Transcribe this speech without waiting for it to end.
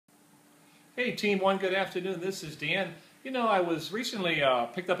Hey Team One, good afternoon. This is Dan. You know, I was recently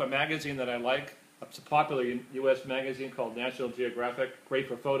picked up a magazine that I like. It's a popular U.S. magazine called National Geographic, great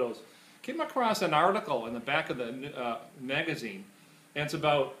for photos. Came across an article in the back of the magazine, and it's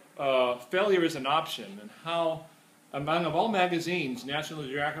about failure is an option, and how, among of all magazines, National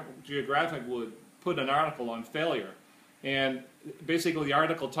Geographic would put an article on failure. And basically the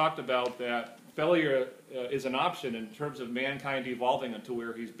article talked about that failure is an option in terms of mankind evolving into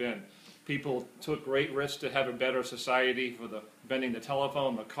where he's been. People took great risks to have a better society for inventing the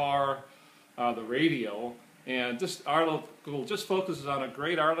telephone, the car, the radio, and this article just focuses on a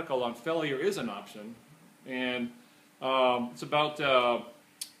great article on failure is an option. And it's about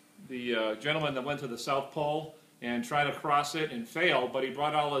the gentleman that went to the South Pole and tried to cross it and failed, but he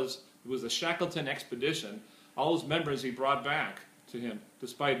brought it was the Shackleton expedition, all his members he brought back to him,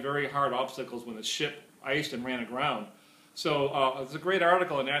 despite very hard obstacles when the ship iced and ran aground. So it's a great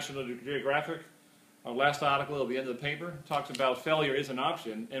article in National Geographic. Our last article at the end of the paper talks about failure is an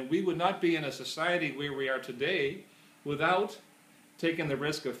option, and we would not be in a society where we are today without taking the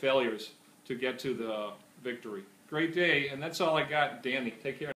risk of failures to get to the victory. Great day, and that's all I got, Danny. Take care.